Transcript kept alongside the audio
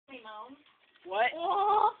What?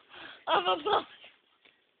 Oh, I'm a bum.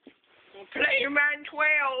 Play Man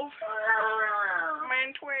 12.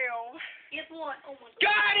 Man 12. Guess what? Oh my God.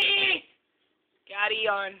 Gotti! Gotti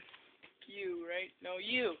on you, right? No,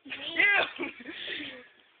 you. You!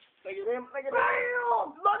 Look at him. Look at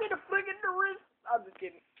him. Look at the flicking the wrist. I'm just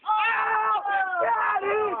kidding. Oh!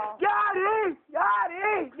 Gotti! Gotti!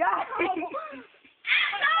 Gotti! Gotti!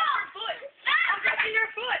 I'm grabbing your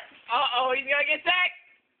foot. Uh-oh, he's gonna get sacked.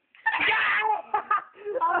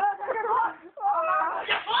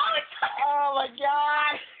 Oh my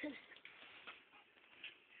God!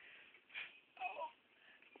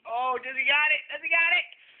 Oh, does he got it? Does he got it?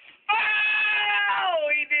 Oh,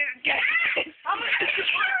 he didn't get it. I'm gonna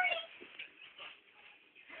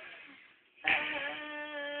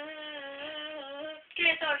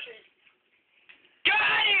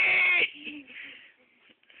Got it!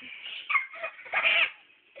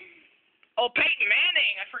 Oh, Peyton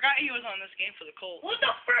Manning. I forgot he was on this game for the Colts. What the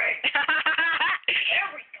frick? There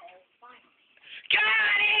we go. Finally.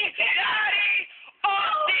 Got it! Got it!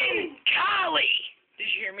 Austin Collie. Did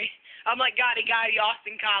you hear me? I'm like, Gotti,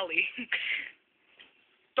 Austin Collie.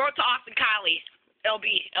 Throw it to Austin Collie. LB.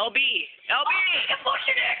 I'm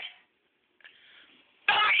pushing it.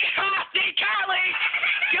 Austin Collie!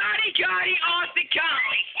 Gotti, Austin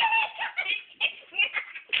Collie.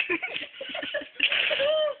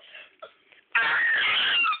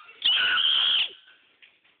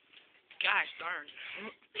 Gosh darn.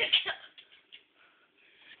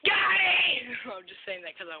 Got it! I'm just saying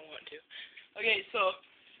that because I want to. Okay, so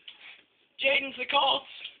Jaden's the Colts.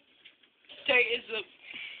 Tate is the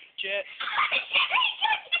Jets.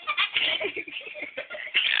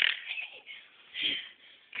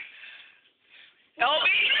 LB!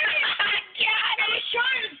 God, I was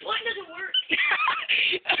trying. The button doesn't work. It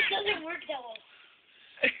doesn't work that well.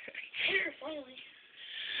 Here, finally.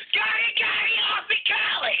 Gotti, Austin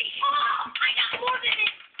Collie! Oh, I got more than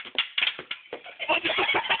it.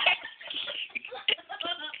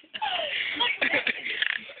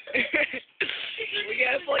 We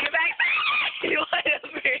gotta pull you back.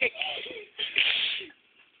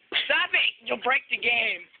 Stop it! You'll break the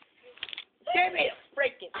game. Damn it!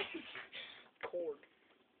 Break it. Cord.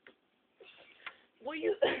 Will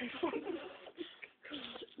you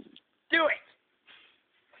do it?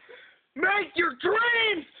 Make your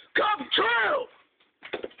dreams come true.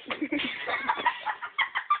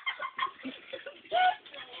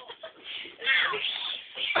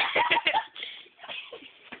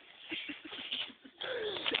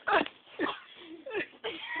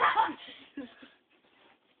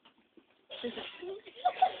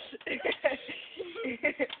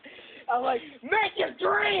 I'm like, make your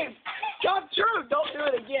dreams come true. Don't do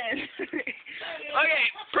it again.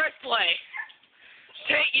 Okay, press play.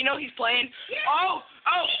 Tate, you know he's playing. Oh,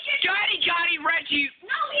 Gotti, Reggie.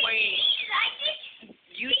 No, he Wait. cheated. I did.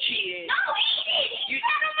 You cheated. No, he did. He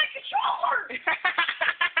had on my controller.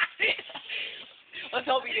 Let's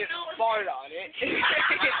hope he didn't fart on it.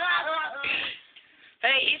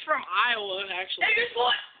 Hey, he's from Iowa, actually. Hey, guess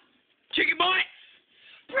what? Chicken boy.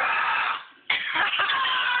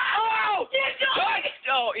 Oh!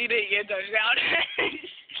 Oh, he didn't get a touchdown.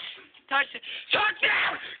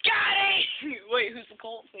 Touchdown! Got it! Wait, who's the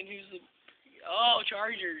Colts and who's the... Oh,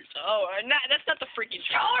 Chargers. Oh, that's not the freaking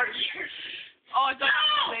Chargers. Oh, I thought...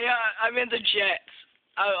 I meant the Jets.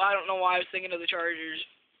 I don't know why I was thinking of the Chargers.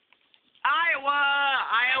 Iowa.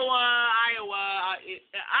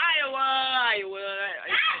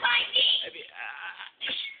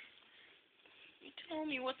 You tell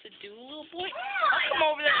me what to do, little boy. I'll come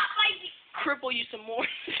over there and cripple you some more.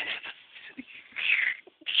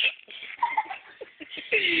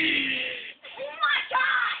 Oh my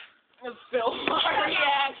God! Let's film our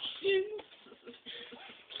reactions.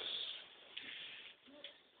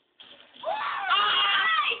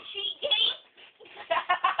 Hi, cheating!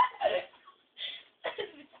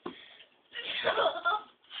 Oh,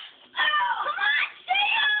 come on, stay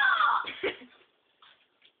up!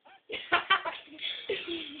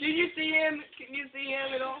 Can you see him? Can you see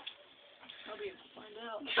him at all? I'll be able to find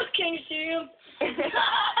out. Can you see him?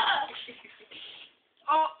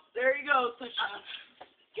 Oh, there you go. Touchdown.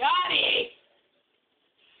 Gotti!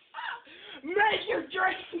 Make your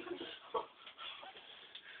dreams.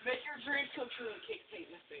 Make your dreams come true and kick Tate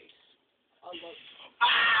in the face. I love it.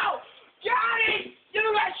 Ow! Gotti! You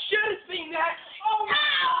guys should have seen that. Oh,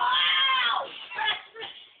 Ow!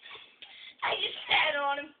 I just sat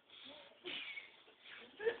on him.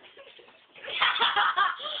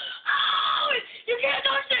 Oh! You can't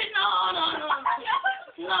touch it! No.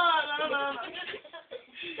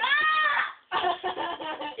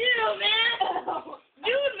 Dude, man!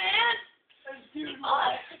 Dude, man!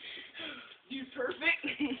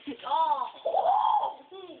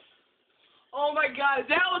 god,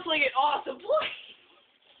 that was like an awesome play.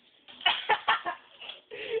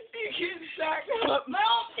 You getting sacked up. My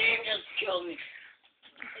whole team just killed me.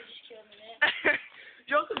 They just killed me, man.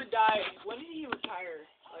 Joseph Adai, when did he retire?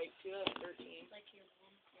 Like 2013. Like your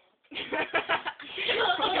mom.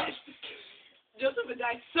 Joseph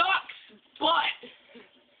Adai sucks, but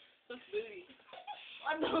that's booty.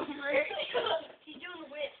 I'm no great. He's doing the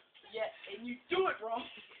whip. Yeah, and you do it, bro. No.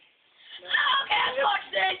 Oh, okay, let's watch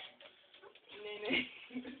this.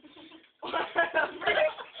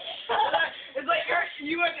 It's like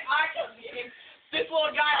you at the iCubs game. This little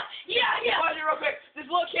guy. Yeah. Pause it real quick. This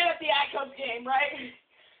little kid at the iCubs game, right?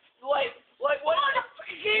 Like what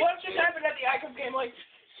just happened at the iCubs game? Like,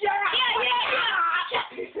 yeah.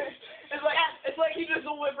 It's like he does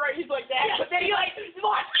the whip, right? He's like that. But then he's like,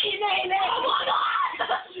 watch me, nay. Oh my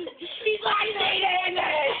god! He's like, nay.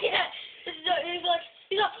 He's like,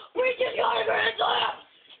 we just got a grand slam.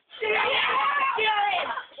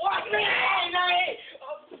 Yeah. Watch me, nay.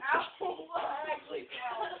 Ow, I actually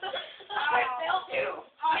fell. I fell too.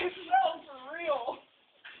 I fell for real. Oh,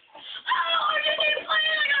 I didn't even play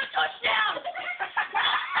it. I got a touchdown.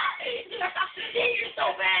 Dude, you're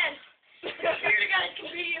so bad. Here, guys, can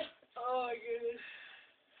beat you. Oh my goodness.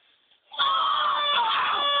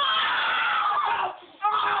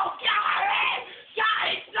 Oh, got it! Got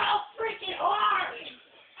it so freaking hard!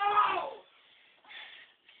 Oh!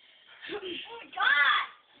 Oh my god!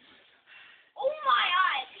 Oh my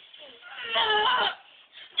eyes!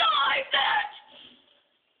 Dive that!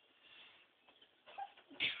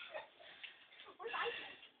 Where's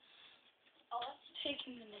Isaac? Oh, that's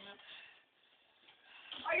taking the nap.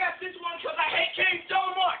 I got this one because I hate King so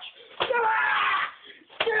much.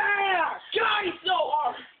 Yeah! God, he's so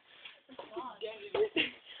hard.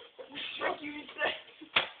 Trick you instead.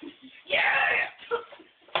 Yeah!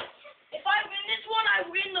 If I win this one, I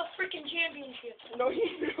win the freaking championship. No, you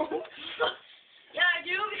don't. Yeah, I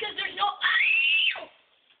do, because there's no...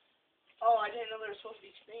 Oh, I didn't know there was supposed to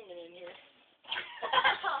be screaming in here.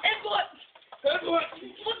 And what? Good one.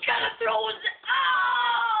 What kind of throw was it?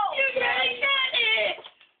 Oh! You really got it!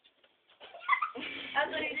 That's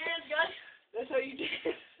what he did, guys. That's how you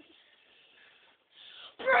did.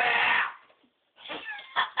 Brah!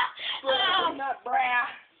 Brah, not brah.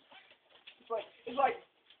 It's like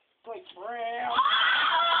brown.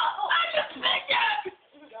 Oh! I just picked it!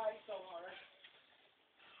 God, he's so hard.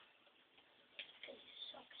 He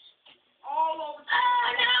sucks. All over. Oh,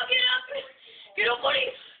 no, get up! Get up, buddy!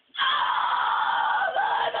 Oh,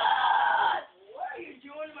 my God! What are you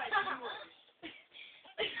doing to my viewers?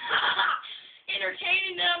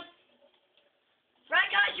 Entertaining them. Right,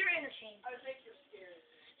 guys, you're entertained. I think you're scared.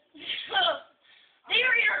 They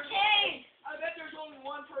are entertained. I bet there's only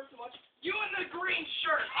one person watching. You in the green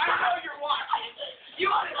shirt. I know you're watching. You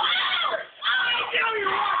in the green shirt. I know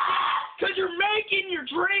you're watching. Because you're making your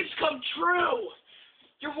dreams come true.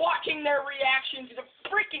 You're watching their reaction to the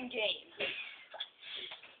freaking game.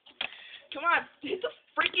 Come on, hit the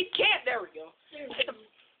freaking can. There we go. Hit the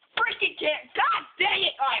freaking can. God dang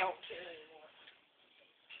it. I don't care anymore.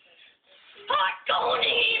 Hot going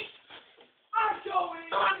in. I'm going.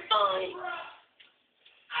 I'm going.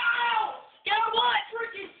 Ow! Guess what?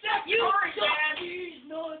 Freaking sex. You Sorry, suck Dad. these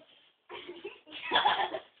nuts.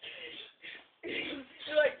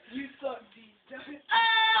 You're like, you suck these nuts.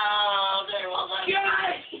 Oh, there was a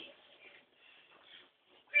God!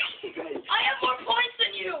 I have more points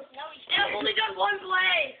than you. No, I've only done one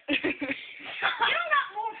play. You don't got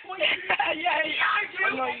more points than me. Yeah, I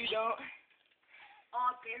do. No, you don't.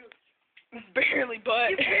 Oh, barely. Barely,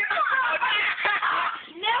 but.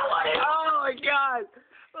 Now what is... Oh my God!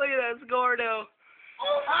 Look at that score, though.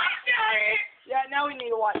 Oh my God! Yeah, now we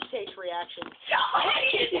need to watch Tate's reaction.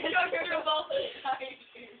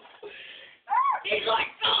 He's like,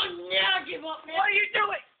 oh, now give up, man. What are you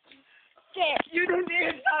doing? There. You didn't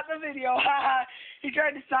even stop the video. He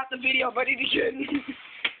tried to stop the video, but he couldn't.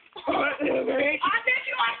 I bet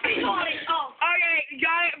you like me on it. Oh. Okay,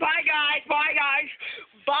 got it. Bye, guys. Bye, guys.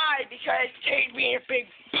 Bye, because Tate being a big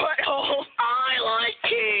butthole. I like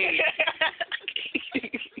cheese.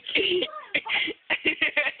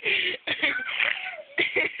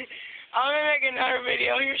 I'm gonna make another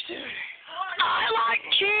video here soon. I like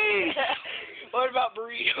cheese. What about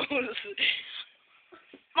burritos?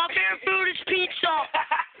 My favorite food is pizza.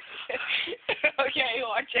 Okay,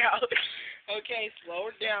 watch out. Okay, slow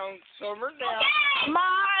her down. Slow her down. Okay.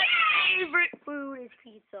 My favorite food is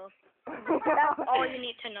pizza. That's all you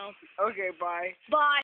need to know. Okay, bye. Bye.